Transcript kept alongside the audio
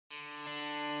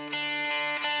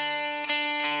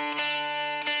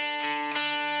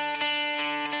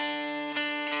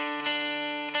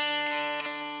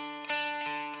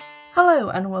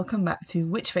and welcome back to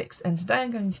Witch Fix, and today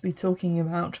I'm going to be talking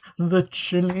about The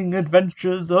Chilling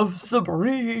Adventures of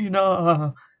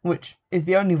Sabrina, which is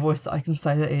the only voice that I can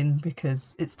say that in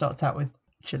because it starts out with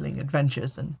chilling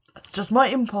adventures and that's just my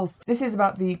impulse. This is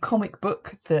about the comic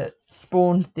book that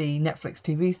spawned the Netflix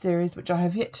TV series, which I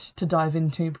have yet to dive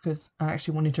into because I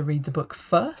actually wanted to read the book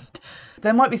first.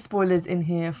 There might be spoilers in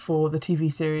here for the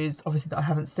TV series, obviously, that I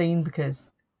haven't seen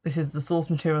because this is the source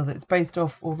material that it's based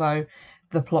off, although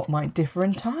the plot might differ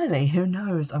entirely. Who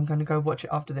knows? I'm going to go watch it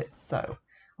after this, so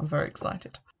I'm very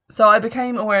excited. So I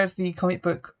became aware of the comic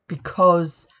book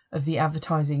because of the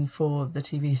advertising for the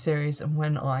TV series, and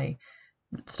when I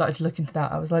started to look into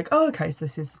that, I was like, oh, okay, so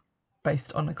this is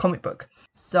based on a comic book.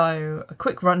 So a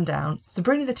quick rundown.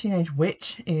 Sabrina the Teenage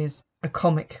Witch is a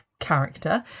comic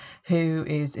character who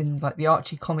is in like the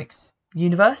Archie Comics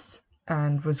universe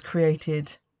and was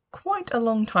created quite a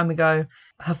long time ago,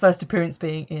 her first appearance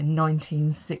being in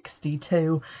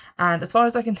 1962, and as far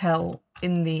as I can tell,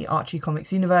 in the Archie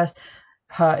Comics universe,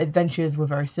 her adventures were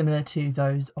very similar to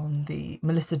those on the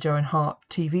Melissa Joan Hart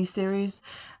TV series,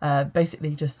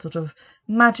 basically just sort of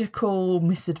magical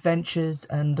misadventures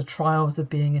and the trials of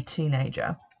being a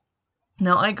teenager.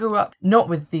 Now, I grew up not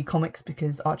with the comics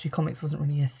because Archie Comics wasn't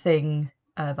really a thing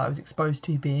that I was exposed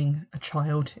to being a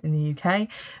child in the UK,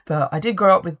 but I did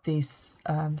grow up with this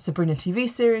Sabrina TV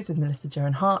series with Melissa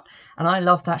Joan Hart, and I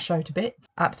loved that show to bits,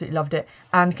 absolutely loved it,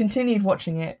 and continued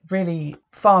watching it really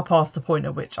far past the point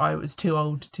at which I was too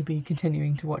old to be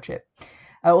continuing to watch it.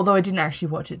 Although I didn't actually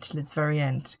watch it till its very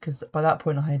end, because by that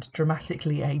point I had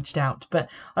dramatically aged out. But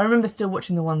I remember still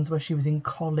watching the ones where she was in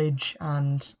college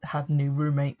and had new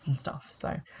roommates and stuff,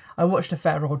 so I watched a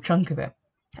fair old chunk of it.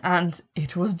 And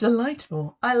it was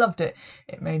delightful. I loved it.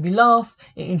 It made me laugh.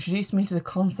 It introduced me to the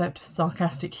concept of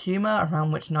sarcastic humour,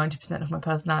 around which 90% of my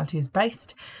personality is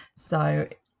based. So,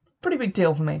 pretty big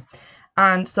deal for me.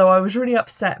 And so I was really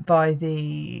upset by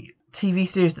the TV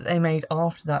series that they made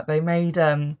after that. They made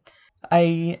a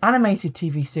animated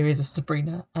TV series of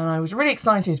Sabrina, and I was really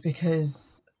excited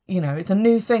because, you know, it's a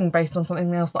new thing based on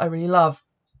something else that I really love.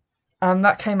 And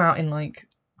that came out in like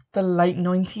the late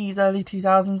 90s, early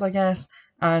 2000s, I guess,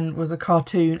 and was a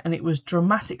cartoon, and it was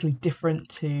dramatically different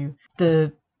to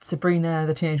the Sabrina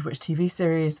the Teenage Witch TV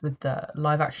series with the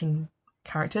live action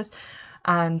characters,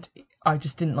 and I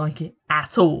just didn't like it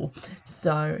at all.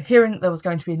 So hearing that there was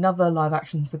going to be another live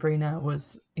action Sabrina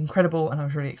was incredible, and I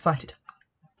was really excited.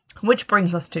 Which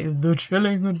brings us to The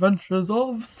Chilling Adventures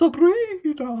of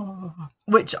Sabrina,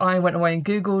 which I went away and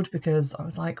googled because I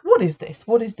was like, what is this?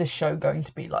 What is this show going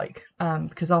to be like?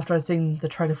 Because after I'd seen the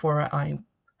trailer for it, I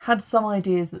had some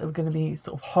ideas that there were going to be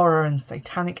sort of horror and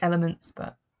satanic elements,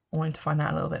 but I wanted to find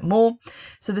out a little bit more.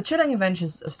 So The Chilling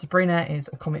Adventures of Sabrina is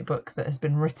a comic book that has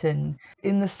been written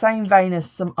in the same vein as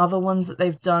some other ones that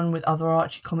they've done with other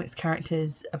Archie Comics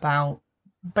characters, about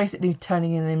basically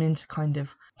turning them into kind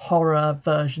of horror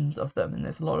versions of them, and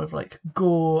there's a lot of like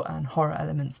gore and horror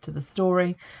elements to the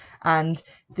story. And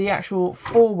the actual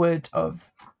foreword of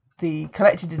the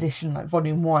collected edition, like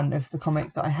volume 1 of the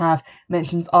comic that I have,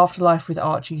 mentions Afterlife with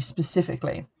Archie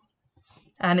specifically,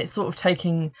 and it's sort of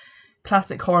taking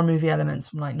classic horror movie elements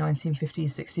from like 1950s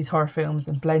 60s horror films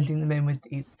and blending them in with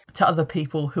these, to other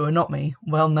people who are not me,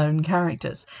 well-known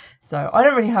characters. So I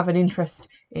don't really have an interest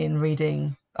in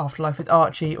reading Afterlife with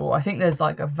Archie, or I think there's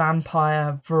like a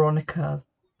vampire Veronica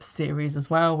series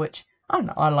as well, which I don't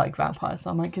know, I like vampires,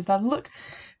 so I might give that a look.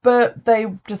 But they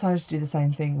decided to do the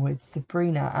same thing with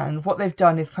Sabrina, and what they've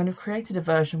done is kind of created a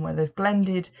version where they've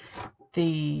blended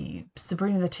the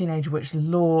Sabrina the Teenage Witch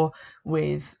lore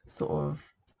with sort of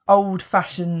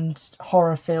old-fashioned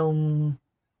horror film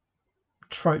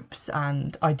tropes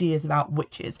and ideas about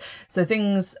witches. So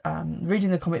things,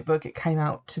 reading the comic book, it came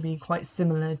out to be quite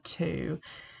similar to,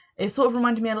 it sort of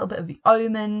reminded me a little bit of The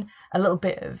Omen, a little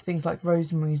bit of things like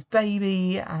Rosemary's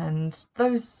Baby, and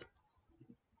those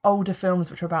older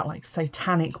films which are about like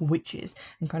satanic witches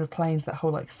and kind of playing into that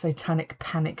whole like satanic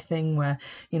panic thing where,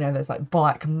 you know, there's like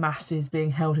black masses being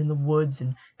held in the woods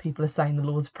and people are saying the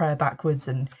Lord's Prayer backwards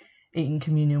and eating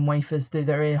communion wafers through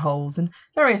their ear holes and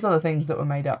various other things that were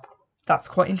made up. That's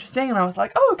quite interesting, and I was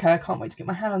like, oh, okay, I can't wait to get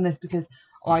my hand on this because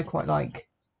I quite like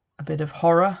a bit of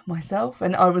horror myself,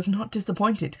 and I was not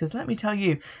disappointed because let me tell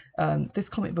you, this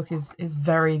comic book is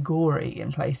very gory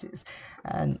in places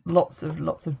and lots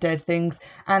of dead things,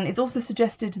 and it's also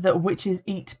suggested that witches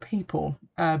eat people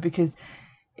because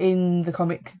in the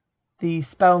comic the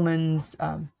Spellmans,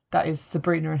 that is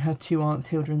Sabrina and her two aunts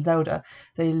Hilda and Zelda,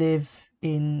 they live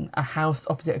in a house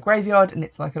opposite a graveyard, and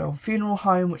it's like an old funeral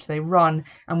home which they run,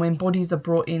 and when bodies are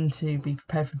brought in to be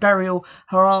prepared for burial,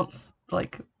 her aunts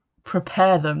like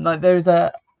prepare them. Like there's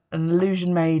a an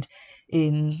allusion made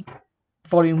in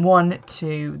Volume 1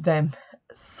 to them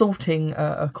salting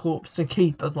a corpse to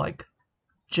keep as like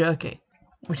jerky,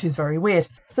 which is very weird.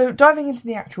 So diving into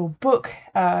the actual book,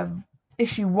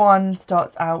 issue 1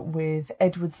 starts out with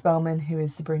Edward Spellman, who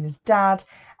is Sabrina's dad,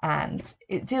 and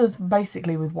it deals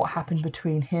basically with what happened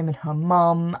between him and her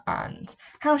mum and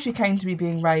how she came to be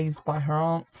being raised by her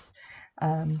aunts,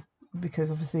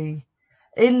 because obviously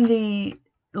in the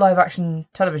live action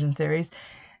television series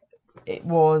it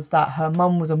was that her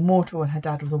mum was a mortal and her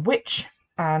dad was a witch,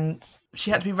 and she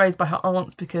had to be raised by her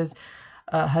aunts because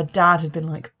her dad had been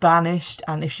like banished,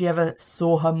 and if she ever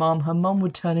saw her mum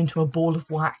would turn into a ball of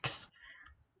wax,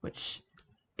 which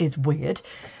is weird.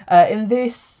 In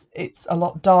this, it's a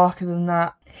lot darker than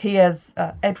that.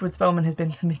 Edward Spellman has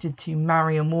been permitted to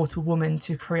marry a mortal woman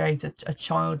to create a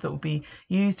child that will be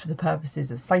used for the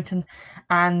purposes of Satan,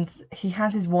 and he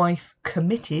has his wife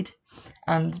committed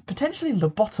and potentially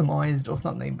lobotomized or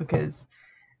something, because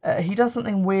he does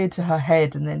something weird to her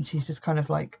head and then she's just kind of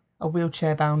like a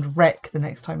wheelchair-bound wreck the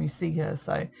next time you see her,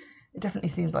 so it definitely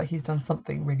seems like he's done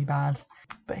something really bad.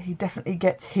 But he definitely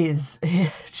gets his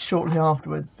shortly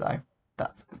afterwards, so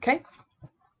that's okay.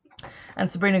 And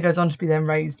Sabrina goes on to be then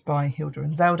raised by Hilda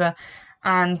and Zelda,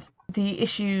 and the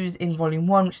issues in Volume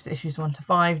 1, which is issues 1 to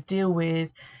 5, deal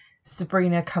with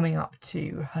Sabrina coming up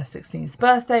to her 16th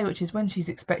birthday, which is when she's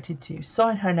expected to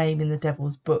sign her name in the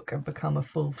Devil's Book and become a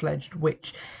full-fledged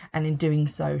witch, and in doing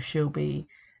so she'll be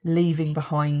leaving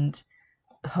behind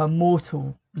her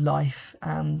mortal life,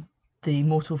 the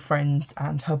mortal friends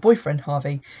and her boyfriend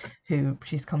Harvey, who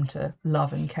she's come to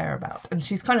love and care about. And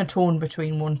she's kind of torn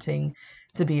between wanting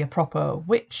to be a proper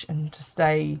witch and to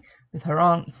stay with her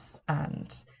aunts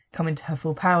and come into her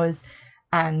full powers,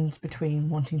 and between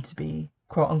wanting to be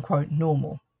quote-unquote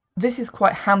normal. This is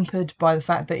quite hampered by the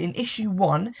fact that in issue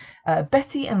 1,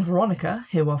 Betty and Veronica,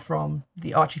 who are from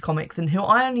the Archie comics and who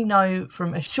I only know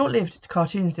from a short-lived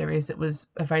cartoon series that was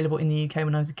available in the UK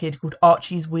when I was a kid called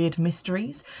Archie's Weird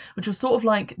Mysteries, which was sort of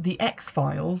like the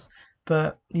X-Files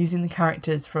but using the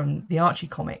characters from the Archie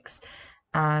comics,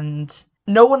 and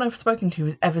no one I've spoken to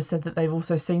has ever said that they've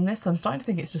also seen this, so I'm starting to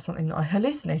think it's just something that I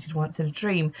hallucinated once in a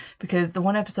dream, because the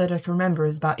one episode I can remember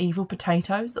is about evil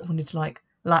potatoes that wanted to like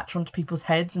latch onto people's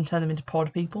heads and turn them into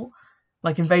pod people,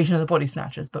 like Invasion of the Body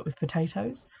Snatchers but with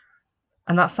potatoes.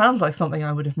 And that sounds like something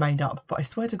I would have made up, but I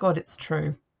swear to God it's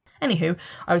true. Anywho,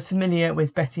 I was familiar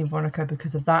with Betty and Veronica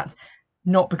because of that,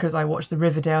 not because I watched the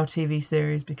Riverdale TV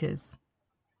series, because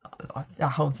that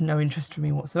holds no interest for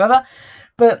me whatsoever.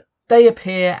 But they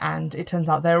appear, and it turns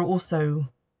out they're also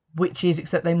witches,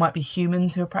 except they might be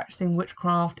humans who are practicing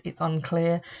witchcraft. It's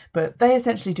unclear, but they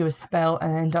essentially do a spell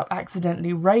and end up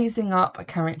accidentally raising up a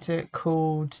character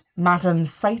called Madame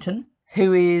Satan,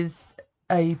 who is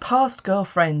a past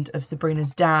girlfriend of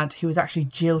Sabrina's dad, who was actually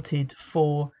jilted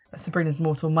for Sabrina's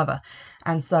mortal mother,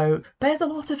 and so bears a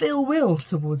lot of ill will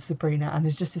towards Sabrina and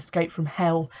has just escaped from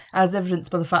hell, as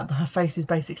evidenced by the fact that her face is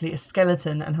basically a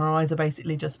skeleton and her eyes are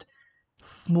basically just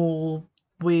small,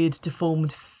 weird,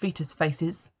 deformed fetus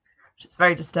faces, which is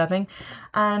very disturbing.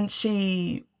 And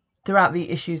she, throughout the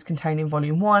issues contained in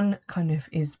Volume 1, kind of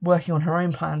is working on her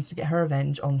own plans to get her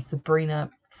revenge on Sabrina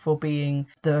for being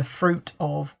the fruit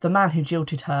of the man who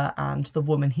jilted her and the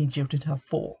woman he jilted her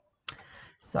for.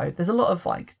 So there's a lot of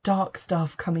like dark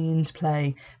stuff coming into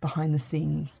play behind the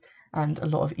scenes and a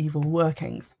lot of evil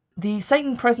workings. The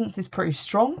Satan presence is pretty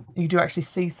strong. You do actually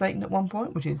see Satan at one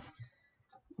point, which is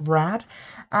rad,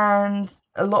 and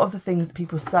a lot of the things that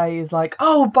people say is like,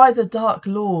 oh, by the Dark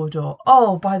Lord, or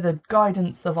oh, by the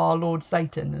guidance of our Lord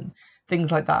Satan, and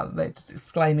things like that. They're just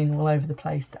exclaiming all over the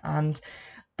place. And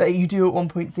that you do at one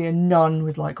point see a nun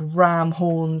with like ram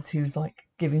horns who's like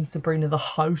giving Sabrina the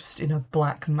host in a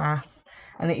black mass,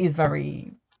 and it is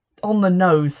very on the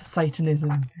nose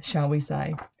Satanism, shall we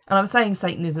say. And I'm saying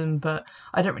Satanism, but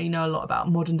I don't really know a lot about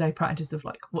modern day practice of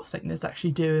like what Satanists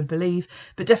actually do and believe,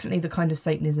 but definitely the kind of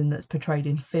Satanism that's portrayed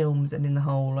in films and in the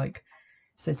whole like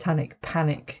satanic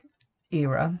panic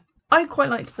era. I quite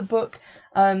liked the book.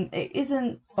 It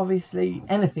isn't obviously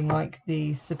anything like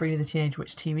the Sabrina the Teenage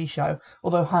Witch TV show,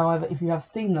 although however, if you have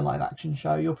seen the live action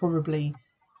show, you'll probably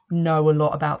know a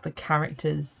lot about the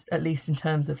characters, at least in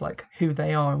terms of like who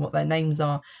they are and what their names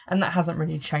are, and that hasn't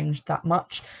really changed that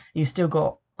much. You've still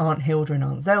got Aunt Hilda and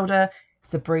Aunt Zelda,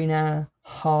 Sabrina,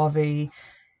 Harvey.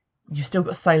 You've still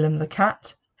got Salem the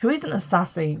cat, who isn't as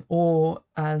sassy or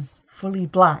as fully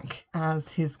black as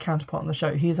his counterpart on the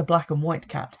show. He is a black and white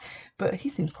cat, but he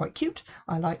seems quite cute.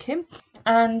 I like him.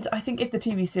 And I think if the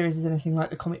TV series is anything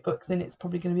like the comic book, then it's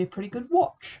probably going to be a pretty good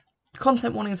watch.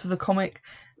 Content warnings for the comic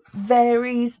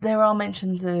varies. There are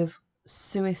mentions of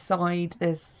suicide.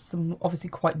 There's some obviously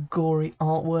quite gory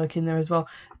artwork in there as well,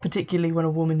 particularly when a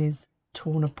woman is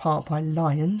torn apart by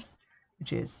lions,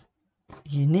 which is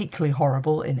uniquely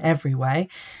horrible in every way.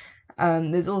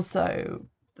 There's also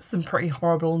some pretty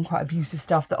horrible and quite abusive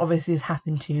stuff that obviously has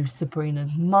happened to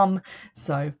Sabrina's mum,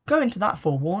 so go into that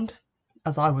forewarned,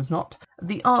 as I was not.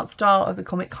 The art style of the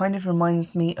comic kind of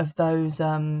reminds me of those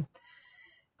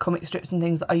comic strips and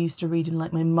things that I used to read in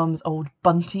like my mum's old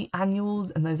Bunty annuals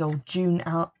and those old June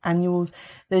annuals.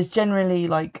 There's generally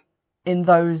like in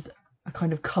those a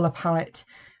kind of colour palette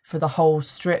for the whole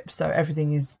strip, so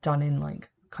everything is done in like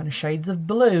kind of shades of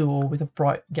blue or with a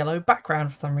bright yellow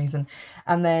background for some reason,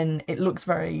 and then it looks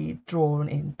very drawn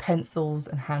in pencils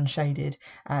and hand shaded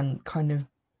and kind of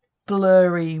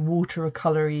blurry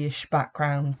watercolory-ish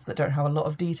backgrounds that don't have a lot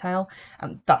of detail,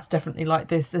 and that's definitely like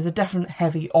this. There's a definite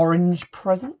heavy orange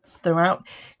presence throughout.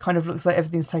 Kind of looks like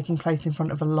everything's taking place in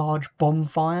front of a large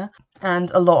bonfire, and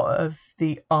a lot of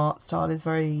the art style is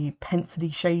very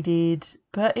pencily shaded,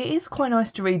 but it is quite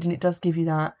nice to read and it does give you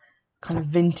that kind of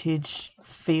vintage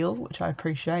feel, which I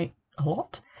appreciate a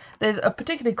lot. There's a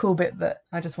particularly cool bit that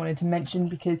I just wanted to mention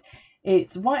because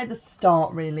it's right at the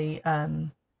start really.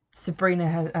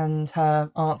 Sabrina and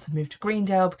her aunts have moved to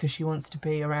Greendale because she wants to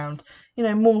be around, you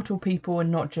know, mortal people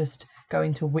and not just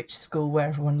going to a witch school where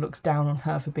everyone looks down on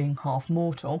her for being half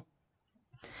mortal.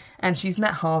 And she's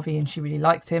met Harvey and she really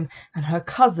likes him, and her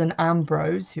cousin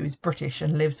Ambrose, who is British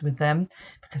and lives with them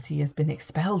because he has been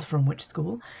expelled from witch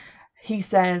school, he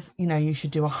says, you know, you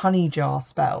should do a honey jar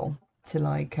spell to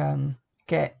like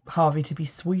get Harvey to be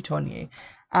sweet on you.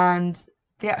 And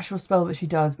the actual spell that she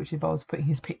does, which involves putting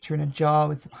his picture in a jar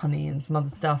with some honey and some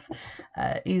other stuff,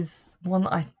 is one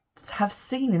that I have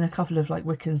seen in a couple of like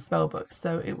Wiccan spell books.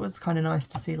 So it was kind of nice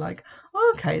to see like,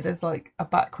 oh, okay, there's like a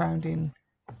background in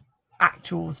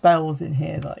actual spells in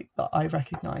here like that I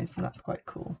recognise, and that's quite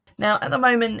cool. Now at the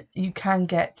moment you can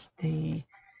get the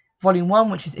Volume 1,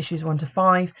 which is issues 1 to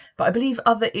 5, but I believe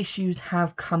other issues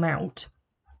have come out,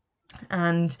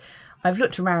 and I've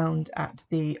looked around at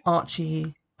the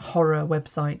Archie Horror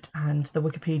website and the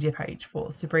Wikipedia page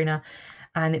for Sabrina,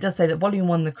 and it does say that Volume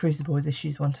 1, The Crucible, is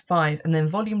issues 1 to 5, and then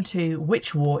Volume 2,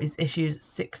 Witch War, is issues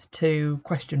 6 to ?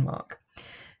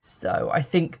 So I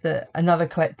think that another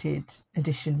collected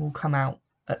edition will come out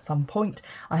at some point.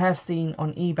 I have seen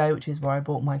on eBay, which is where I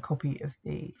bought my copy of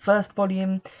the first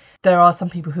volume, there are some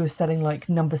people who are selling like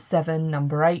number 7,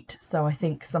 number 8, so I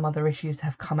think some other issues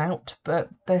have come out, but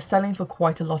they're selling for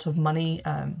quite a lot of money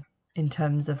in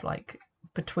terms of like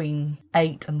between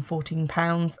 £8 and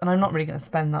 £14, and I'm not really going to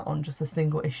spend that on just a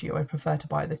single issue. I prefer to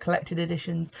buy the collected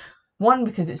editions, one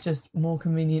because it's just more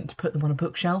convenient to put them on a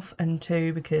bookshelf, and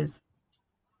two because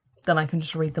then I can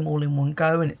just read them all in one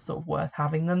go and it's sort of worth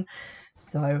having them.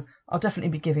 So I'll definitely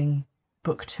be giving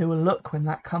book 2 a look when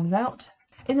that comes out.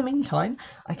 In the meantime,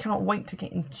 I cannot wait to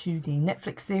get into the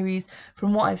Netflix series.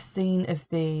 From what I've seen of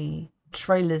the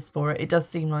trailers for it, it does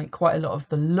seem like quite a lot of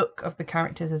the look of the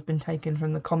characters has been taken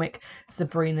from the comic.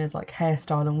 Sabrina's like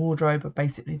hairstyle and wardrobe are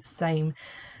basically the same,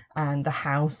 and the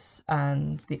house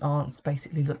and the aunts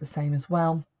basically look the same as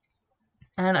well.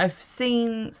 And I've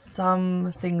seen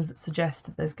some things that suggest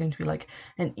that there's going to be like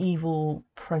an evil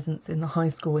presence in the high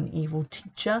school, an evil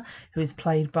teacher who is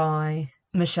played by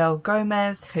Michelle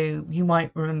Gomez, who you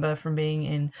might remember from being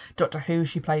in Doctor Who.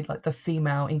 She played like the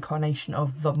female incarnation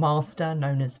of the Master,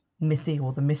 known as Missy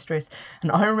or the Mistress.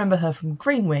 And I remember her from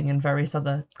Green Wing and various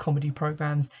other comedy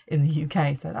programmes in the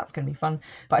UK, so that's going to be fun.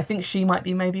 But I think she might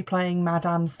be maybe playing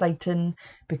Madame Satan,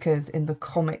 because in the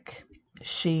comic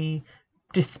she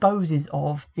disposes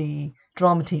of the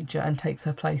drama teacher and takes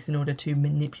her place in order to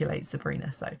manipulate Sabrina,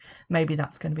 so maybe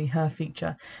that's going to be her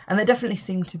feature. And there definitely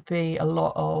seemed to be a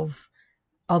lot of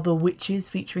other witches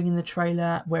featuring in the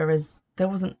trailer, whereas there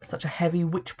wasn't such a heavy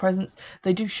witch presence.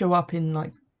 They do show up in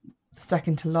like the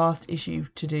second to last issue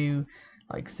to do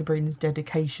like Sabrina's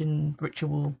dedication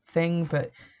ritual thing,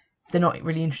 but they're not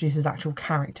really introduced as actual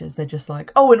characters. They're just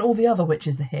like, oh, and all the other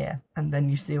witches are here, and then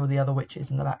you see all the other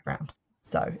witches in the background.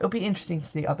 So it'll be interesting to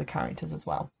see other characters as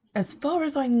well. As far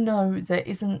as I know, there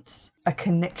isn't a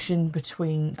connection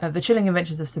between The Chilling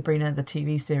Adventures of Sabrina, the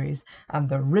TV series, and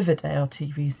the Riverdale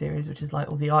TV series, which is like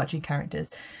all the Archie characters.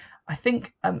 I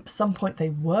think at some point they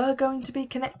were going to be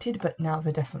connected, but now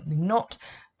they're definitely not.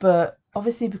 But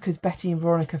obviously because Betty and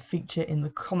Veronica feature in the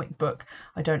comic book,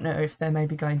 I don't know if they're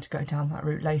maybe going to go down that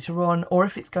route later on, or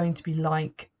if it's going to be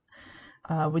like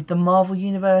with the Marvel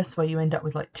universe, where you end up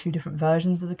with like 2 different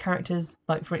versions of the characters.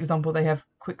 Like for example, they have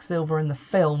Quicksilver in the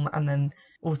film, and then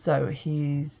also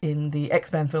he's in the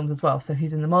X-Men films as well. So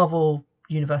he's in the Marvel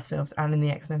universe films and in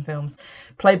the X-Men films,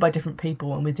 played by different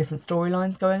people and with different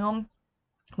storylines going on.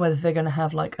 whether they're going to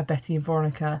have like a Betty and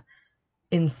Veronica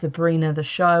in Sabrina the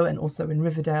show and also in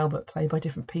Riverdale, but played by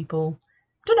different people.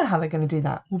 Don't know how they're going to do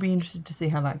that. We'll be interested to see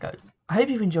how that goes. I hope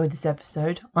you've enjoyed this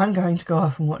episode. I'm going to go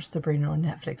off and watch Sabrina on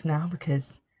Netflix now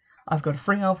because I've got a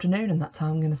free afternoon and that's how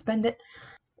I'm going to spend it.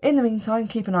 In the meantime,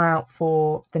 keep an eye out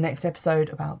for the next episode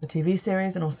about the TV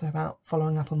series and also about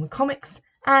following up on the comics.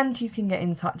 And you can get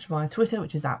in touch via Twitter,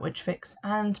 which is @WitchFix,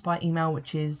 and by email,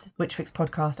 which is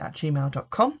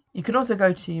witchfixpodcast@gmail.com. You can also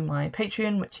go to my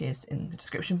Patreon, which is in the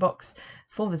description box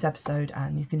for this episode,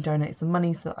 and you can donate some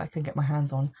money so that I can get my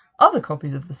hands on other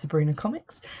copies of the Sabrina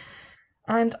comics.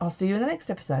 And I'll see you in the next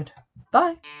episode.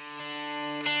 Bye!